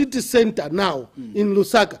center now in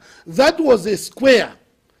Lusaka, that was a square,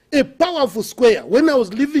 a powerful square. When I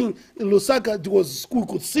was living in Lusaka, it was school,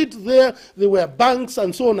 could sit there, there were banks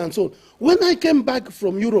and so on and so on. When I came back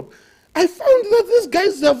from Europe, I found that these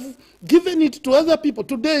guys have given it to other people.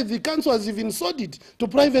 Today, the council has even sold it to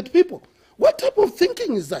private people. What type of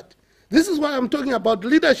thinking is that? This is why I'm talking about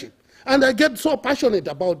leadership. And I get so passionate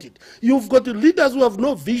about it. You've got leaders who have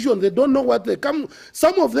no vision. They don't know what they come.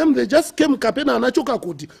 Some of them, they just came kapena anachoka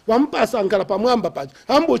kuti. Wampasa ankara pamwamba paji.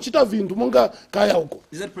 Ambo chita vindu munga kaya huko.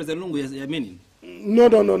 Is that President Lungu you're meaning? No.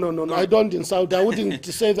 I don't insult. I wouldn't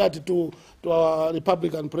say that to our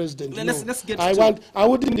Republican president. Let's get I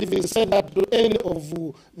wouldn't even say that to any of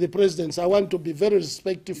the presidents. I want to be very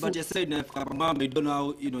respectful. But you said Pamwamba, you don't know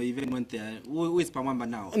how, even went there. Who is Pamwamba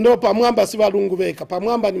now? No, Pamwamba si walungu veka.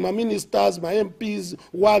 Pamwamba ni my ministers, my MPs,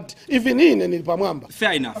 what, even in any Pamwamba.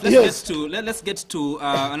 Fair enough. Let's get to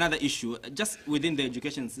another issue. Just within the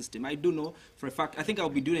education system, I do know for a fact, I think I'll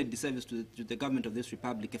be doing a disservice to the government of this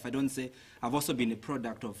republic if I don't say I've also been a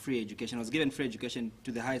product of free education. I was given free education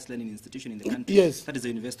to the highest learning institution in the country. Yes. That is the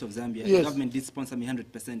University of Zambia. Yes. The government did sponsor me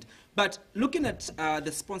 100%. But looking at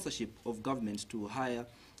the sponsorship of government to higher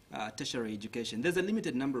tertiary education, there's a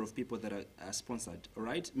limited number of people that are sponsored, all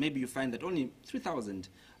right? Maybe you find that only 3,000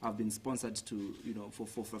 have been sponsored to,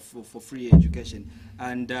 for free education.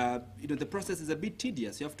 And, the process is a bit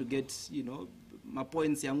tedious. You have to get, my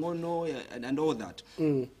points, and all that.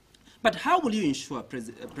 But how will you ensure,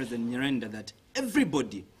 President Nyirenda, that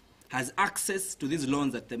everybody has access to these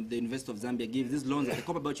loans that the University of Zambia gives, these loans that the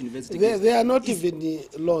Copperbelt University gives? They are not even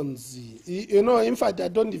loans. You know, in fact, I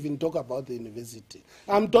don't even talk about the university.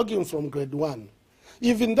 I'm talking from grade 1.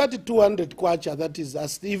 Even that 200 kwacha that is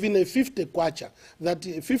asked, even a 50 kwacha, that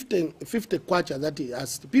 50 kwacha that is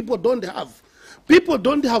asked, people don't have. People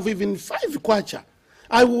don't have even 5 kwacha.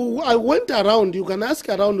 I went around, you can ask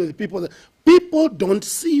around with people, people don't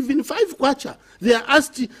see even 5 kwacha. They are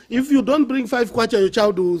asked, if you don't bring 5 kwacha, your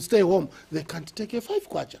child will stay home. They can't take a 5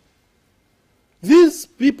 kwacha. These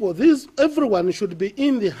people, everyone should be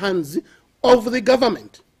in the hands of the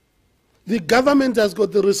government. The government has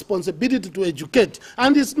got the responsibility to educate.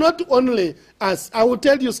 And it's not only us. I will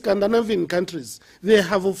tell you, Scandinavian countries, they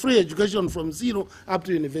have a free education from 0 up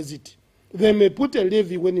to university. They may put a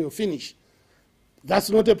levy when you finish.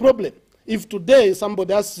 That's not a problem. If today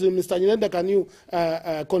somebody asks Mr. Nyirenda, can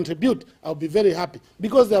you contribute, I'll be very happy.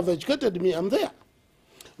 Because they have educated me, I'm there.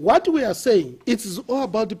 What we are saying, it is all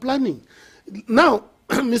about the planning. Now,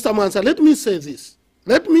 Mr. Mansa, let me say this.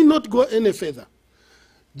 Let me not go any further.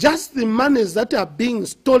 Just the monies that are being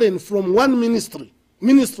stolen from one ministry,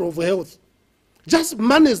 Ministry of Health, just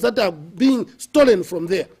monies that are being stolen from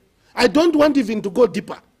there. I don't want even to go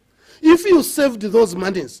deeper. If you saved those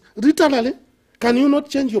monies, literally, can you not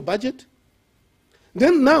change your budget?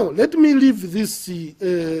 Then now, let me leave this,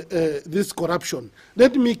 this corruption.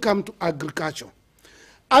 Let me come to agriculture.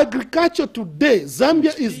 Agriculture today,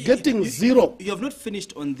 Zambia is getting 0. You have not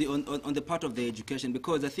finished on the part of the education,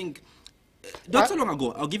 because I think not so long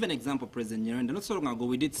ago, I'll give an example, President Nyirenda. Not so long ago,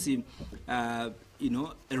 we did see, you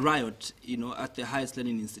know, a riot, you know, at the highest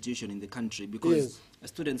learning institution in the country because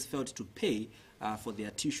students failed to pay for their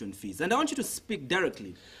tuition fees. And I want you to speak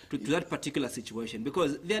directly to that particular situation,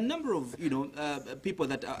 because there are a number of, you know, people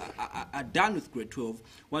that are done with grade 12,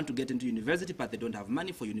 want to get into university, but they don't have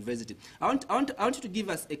money for university. I want you to give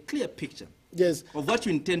us a clear picture of what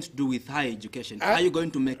you intend to do with higher education. Are you going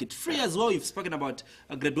to make it free as well? You've spoken about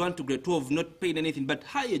grade 1 to grade 12 not paying anything, but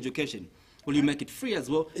higher education, will you make it free as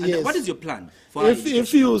well? And what is your plan for higher education?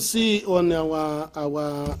 If you see on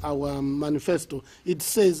our manifesto, it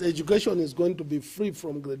says education is going to be free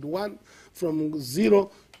from grade 1, from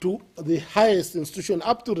 0 to the highest institution,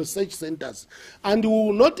 up to research centers. And we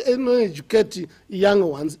will not only educate young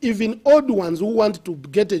ones, even old ones who want to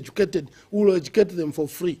get educated, we will educate them for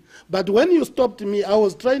free. But when you stopped me, I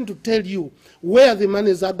was trying to tell you where the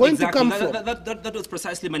monies are going to come from. That was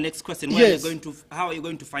precisely my next question. Where are you going to, how are you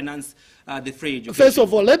going to finance the free education? First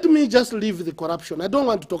of all, let me just leave the corruption. I don't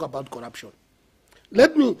want to talk about corruption.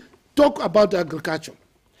 Let me talk about agriculture.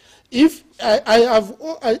 If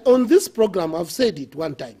on this program, I've said it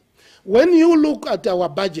one time. When you look at our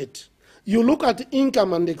budget, you look at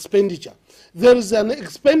income and expenditure. There is an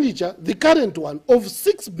expenditure, the current one, of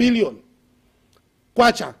 6 billion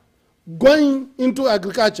kwacha going into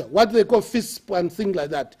agriculture, what they call FISP and things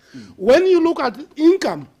like that. When you look at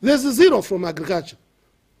income, there's 0 from agriculture.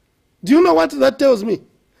 Do you know what that tells me?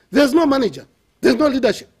 There's no manager. There's no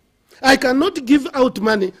leadership. I cannot give out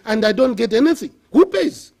money and I don't get anything. Who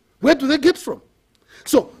pays? Where do they get from?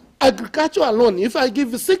 So agriculture alone, if I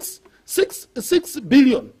give 6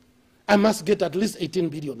 billion, I must get at least 18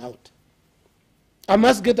 billion out. I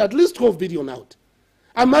must get at least 12 billion out.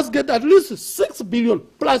 I must get at least 6 billion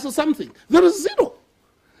plus something. There is 0.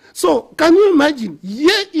 So can you imagine,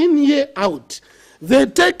 year in, year out, they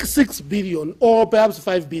take 6 billion or perhaps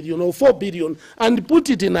 5 billion or 4 billion and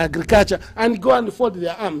put it in agriculture and go and fold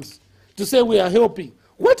their arms to say we are helping.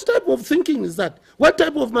 What type of thinking is that? What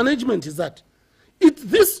type of management is that?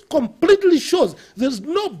 This completely shows there's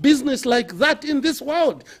no business like that in this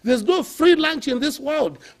world. There's no free lunch in this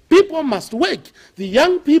world. People must work. The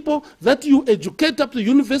young people that you educate up to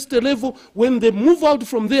university level, when they move out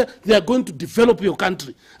from there, they are going to develop your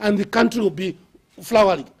country, and the country will be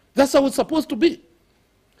flowering. That's how it's supposed to be.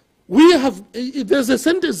 We have, there's a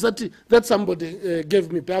sentence that somebody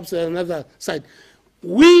gave me, perhaps another side.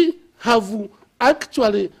 We have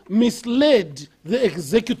actually misled the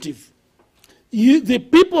executive. The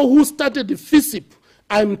people who started the FISIP,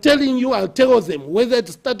 I'm telling you, I'll tell them, whether it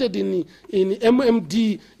started in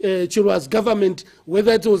MMD Chirua's government,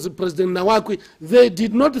 whether it was President Nawakwi, they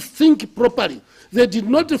did not think properly. They did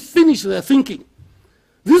not finish their thinking.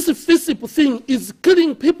 This FISIP thing is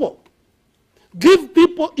killing people. Give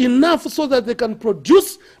people enough so that they can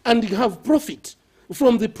produce and have profit.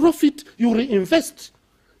 From the profit, you reinvest.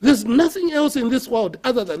 There's nothing else in this world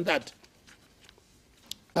other than that.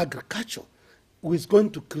 Agriculture is going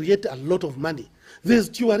to create a lot of money. There's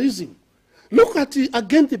tourism. Look at,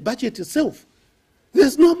 again, the budget itself.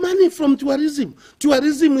 There's no money from tourism.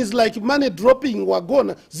 Tourism is like money dropping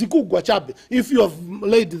wagona, zikugwa chabe, if you have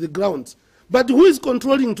laid the grounds. But who is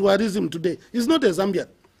controlling tourism today? It's not a Zambian.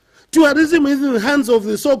 Tourism is in the hands of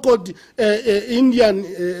the so-called Indian,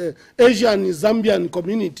 Asian, Zambian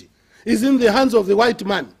community. It's in the hands of the white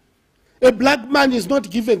man. A black man is not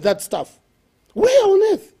given that stuff. Where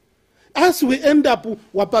on earth? As we end up,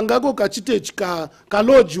 wapangago kachitech ka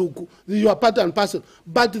lodge huku, you are part and parcel.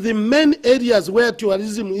 But the main areas where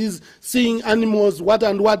tourism is, seeing animals, what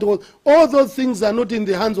and what, all those things are not in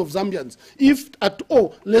the hands of Zambians. If at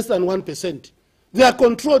all, less than 1%. They are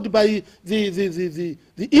controlled by the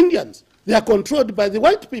Indians. They are controlled by the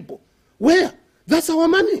white people. Where? That's our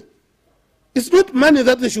money. It's not money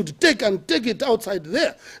that they should take and take it outside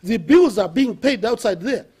there. The bills are being paid outside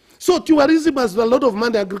there. So tourism has a lot of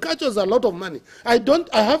money, agriculture has a lot of money. I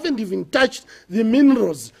haven't even touched the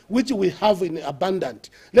minerals which we have in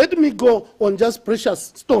abundance. Let me go on just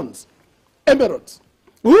precious stones, emeralds.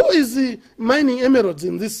 Who is mining emeralds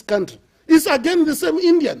in this country? It's again the same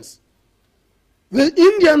Indians. The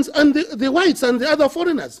Indians and the whites and the other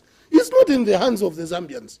foreigners. It's not in the hands of the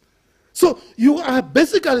Zambians. So you are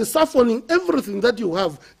basically suffering everything that you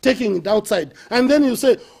have, taking it outside. And then you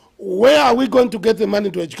say, where are we going to get the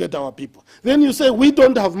money to educate our people? Then you say, we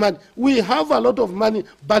don't have money. We have a lot of money,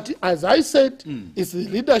 but as I said, it's the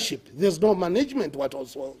leadership. There's no management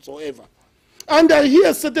whatsoever. And I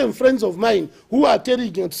hear certain friends of mine who are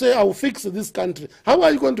telling you, say, I'll fix this country. How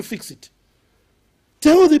are you going to fix it?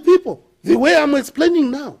 Tell the people, the way I'm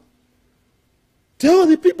explaining now. Tell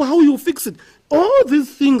the people how you fix it. All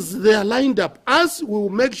these things, they are lined up. Us, we will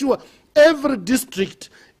make sure every district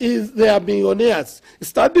they are millionaires,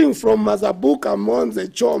 starting from Mazabuka,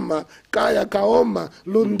 Monze, Choma, Kaya, Kaoma,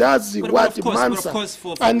 Lundazi,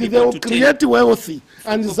 Mansa, and they will create wealthy,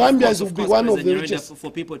 and Zambia will be one of the richest. For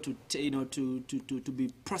people to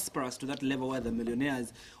be prosperous to that level where the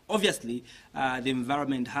millionaires, obviously, the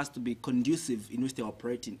environment has to be conducive in which they're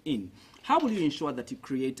operating in. How will you ensure that you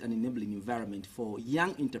create an enabling environment for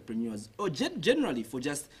young entrepreneurs, or generally for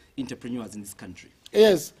just entrepreneurs in this country?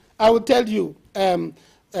 Yes, I will tell you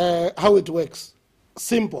how it works.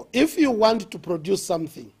 Simple. If you want to produce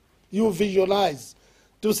something, you visualize.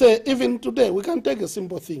 To say, even today, we can take a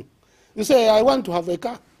simple thing. You say, I want to have a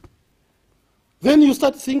car. Then you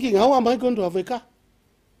start thinking, how am I going to have a car?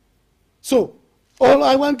 So, all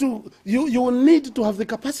I want to, you will need to have the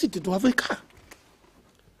capacity to have a car.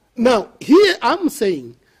 Now, here I'm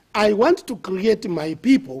saying, I want to create my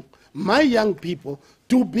people, my young people,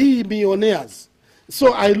 to be millionaires.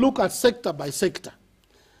 So I look at sector by sector.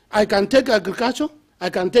 I can take agriculture, I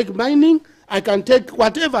can take mining, I can take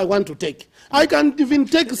whatever I want to take. I can even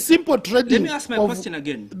take simple trading. Let me ask my question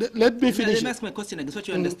again. Let me finish. Let me ask my question again, so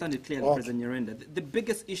you understand it clearly, President Nyirenda. The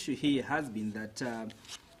biggest issue here has been that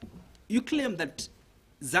you claim that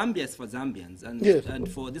Zambia is for Zambians, and, yes,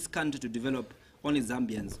 and for this country to develop, only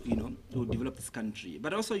Zambians, to develop this country.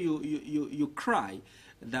 But also you cry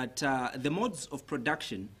that the modes of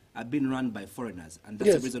production are being run by foreigners, and that's,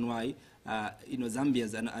 yes, the reason why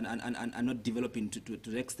Zambians are not developing to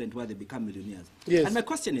the extent where they become millionaires. Yes. And my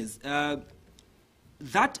question is,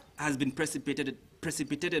 that has been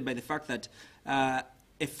precipitated by the fact that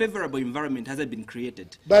a favorable environment hasn't been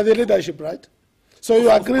created. By the leadership, right? So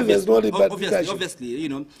you agree there's no leadership? Obviously,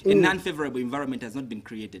 a non-favorable environment has not been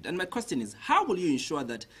created. And my question is, how will you ensure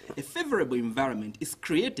that a favorable environment is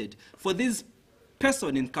created for this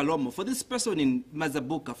person in Kalomo, for this person in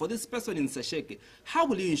Mazabuka, for this person in Sasheke? How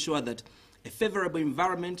will you ensure that a favorable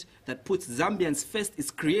environment that puts Zambians first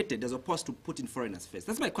is created as opposed to putting foreigners first?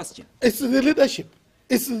 That's my question. It's the leadership.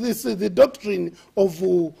 It's the doctrine of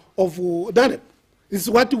NAREP. It's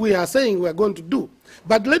what we are saying we are going to do.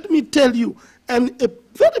 But let me tell you a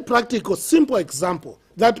very practical, simple example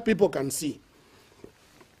that people can see.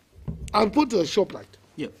 I'll put a ShopRite.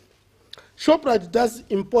 Yeah. ShopRite does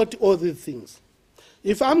import all these things.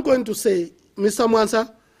 If I'm going to say, Mr.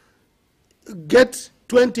 Mwansa, get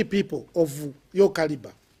 20 people of your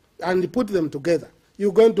caliber and put them together,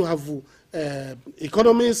 you're going to have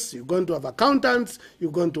economists, you're going to have accountants,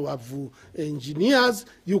 you're going to have engineers,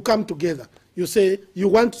 you come together. You say you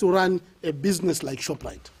want to run a business like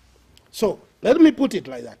ShopRite. So let me put it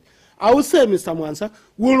like that. I will say, Mr. Mwansa,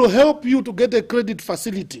 we'll help you to get a credit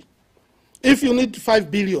facility. If you need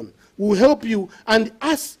 5 billion, we'll help you, and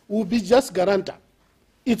us will be just guarantor.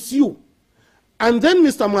 It's you. And then,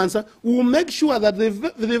 Mr. Mwansa, we'll make sure that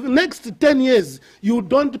the next 10 years, you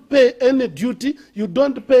don't pay any duty, you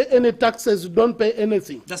don't pay any taxes, you don't pay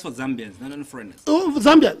anything. That's for Zambians, not foreigners. Oh,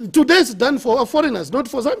 Zambia. Today it's done for foreigners, not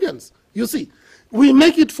for Zambians. You see, we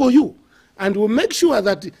make it for you. and we'll make sure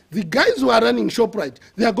that the guys who are running ShopRite,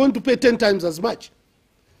 they are going to pay 10 times as much.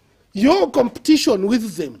 Your competition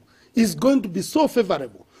with them is going to be so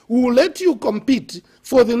favorable. We will let you compete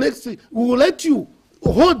for the next, we will let you,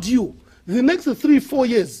 hold you, the next 3-4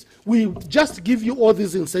 years. We just give you all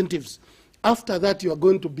these incentives. After that, you are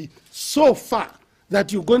going to be so far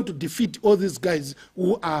that you're going to defeat all these guys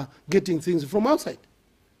who are getting things from outside.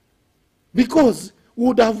 Because we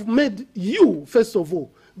would have made you, first of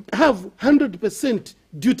all, have 100%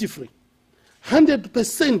 duty-free,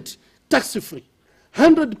 100% tax-free,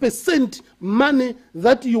 100% money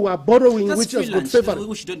that you are borrowing, that's which has got favor.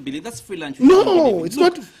 Which don't believe that's free lunch. No, it's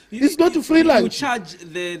not. It's not free lunch. You charge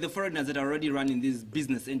the foreigners that are already running these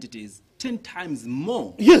business entities 10 times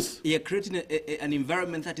more. Yes. You're creating an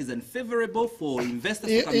environment that is unfavorable for investors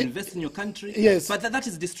to come invest in your country. Yes. But that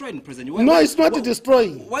is destroying, President. No, it's not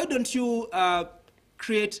destroying. Why don't you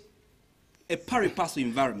create a pari passu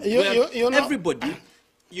environment where everybody,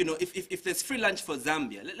 you know, if there's free lunch for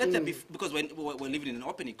Zambia, let there be, because we're living in an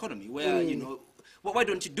open economy where, you know, why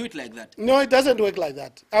don't you do it like that? No, it doesn't work like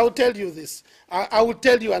that. I will tell you this. I will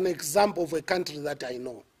tell you an example of a country that I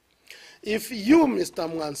know. If you,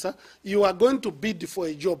 Mr. Mwansa, you are going to bid for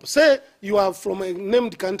a job, say you are from a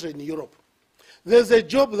named country in Europe, there's a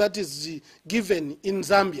job that is given in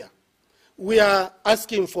Zambia. We are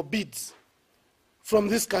asking for bids from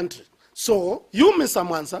this country. So you, Mr.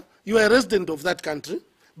 Mwansa, you are a resident of that country,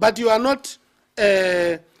 but you are not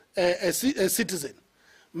a citizen.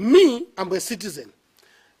 Me, I'm a citizen.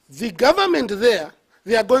 The government there,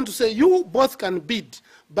 they are going to say, you both can bid,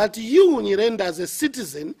 but you, Nyirenda, as a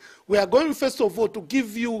citizen, we are going, first of all, to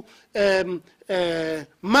give you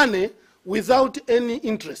money without any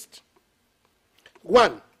interest.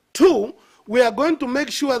 1. 2, we are going to make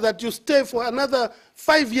sure that you stay for another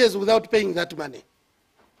 5 years without paying that money.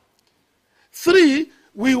 3,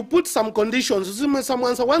 we will put some conditions.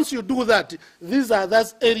 Once you do that, these are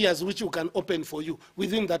those areas which you can open for you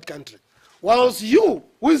within that country. Whilst you,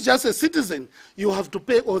 who is just a citizen, you have to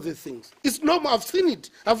pay all the things. It's normal. I've seen it.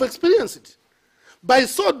 I've experienced it. By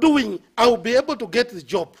so doing, I will be able to get the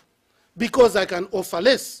job because I can offer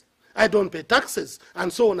less. I don't pay taxes,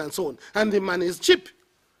 and so on and so on. And the money is cheap.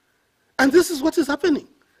 And this is what is happening.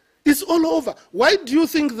 It's all over. Why do you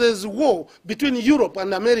think there's a war between Europe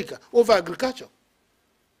and America over agriculture?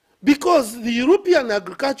 Because the European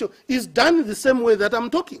agriculture is done the same way that I'm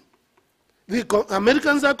talking. The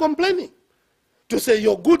Americans are complaining to say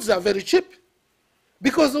your goods are very cheap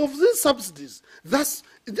because of these subsidies.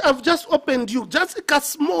 I've just opened you just a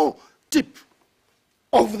small tip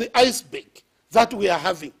of the iceberg that we are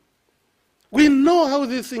having. We know how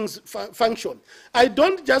these things function. I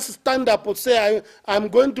don't just stand up and say I'm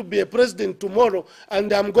going to be a president tomorrow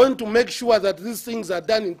and I'm going to make sure that these things are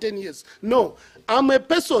done in 10 years. No, I'm a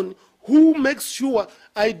person who makes sure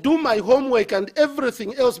I do my homework and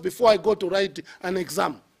everything else before I go to write an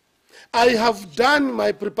exam. I have done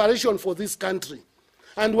my preparation for this country.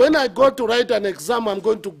 And when I go to write an exam, I'm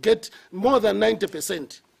going to get more than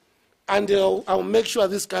 90%. And I'll make sure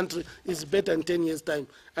this country is better in 10 years' time.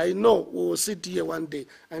 I know we will sit here one day,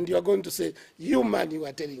 and you are going to say, you man, you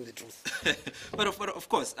are telling the truth. But of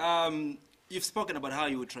course, you've spoken about how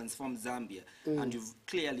you would transform Zambia, and you've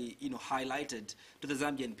clearly, highlighted to the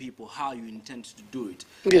Zambian people how you intend to do it.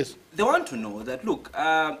 Yes. They want to know that, look,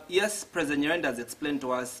 yes, President Nyirenda has explained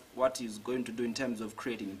to us what he's going to do in terms of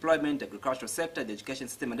creating employment, agricultural sector, the education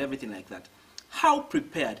system, and everything like that. How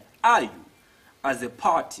prepared are you as a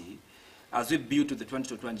party as we build to the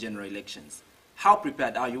 2021 general elections? How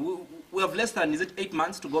prepared are you? We have less than, 8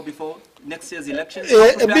 months to go before next year's elections?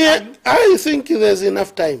 How prepared are you? I think there's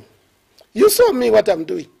enough time. You saw me what I'm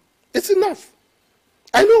doing. It's enough.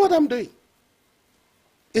 I know what I'm doing.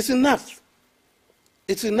 It's enough.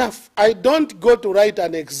 It's enough. I don't go to write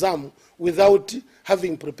an exam without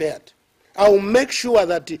having prepared. I will make sure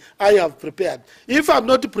that I have prepared. If I'm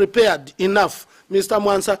not prepared enough, Mr.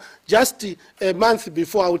 Mwansa, just a month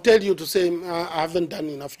before, I will tell you to say I haven't done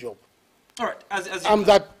enough job. All right. I'm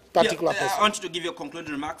that particular person. I want you to give your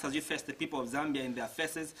concluding remarks as you face the people of Zambia in their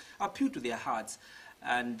faces, appeal to their hearts,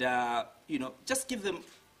 and just give them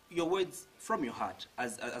your words from your heart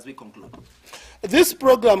as we conclude. This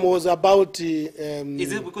program was about...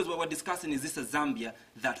 is it because what we're discussing, is this a Zambia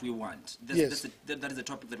that we want? Yes. That is the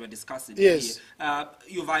topic that we're discussing yes. here.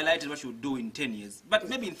 You've highlighted what you would do in 10 years, but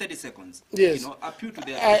maybe in 30 seconds. Yes. Appeal to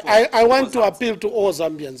their I want to appeal to all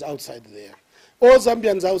Zambians outside there. All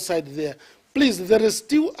Zambians outside there. Please, there is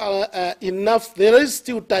still enough, there is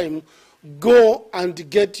still time. Go and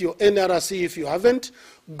get your NRC if you haven't.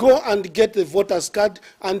 Go and get the voter's card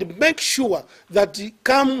and make sure that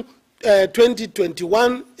come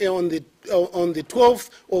 2021, on the 12th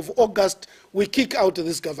of August, we kick out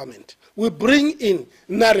this government. We bring in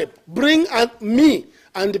NAREP. Bring me,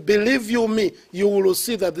 and believe you me, you will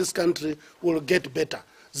see that this country will get better.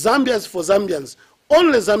 Zambia is for Zambians.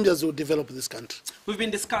 Only Zambians will develop this country. We've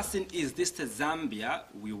been discussing, is this the Zambia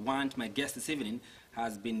we want? My guest this evening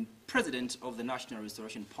has been President of the National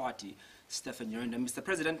Restoration Party, Stephen Nyirenda. Mr.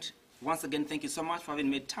 President, once again, thank you so much for having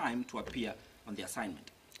made time to appear on the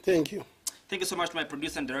assignment. Thank you. Thank you so much to my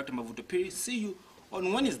producer and director, Mavuto Piri. See you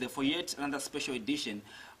on Wednesday for yet another special edition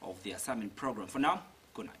of the assignment program. For now,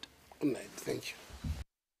 good night. Good night. Thank you.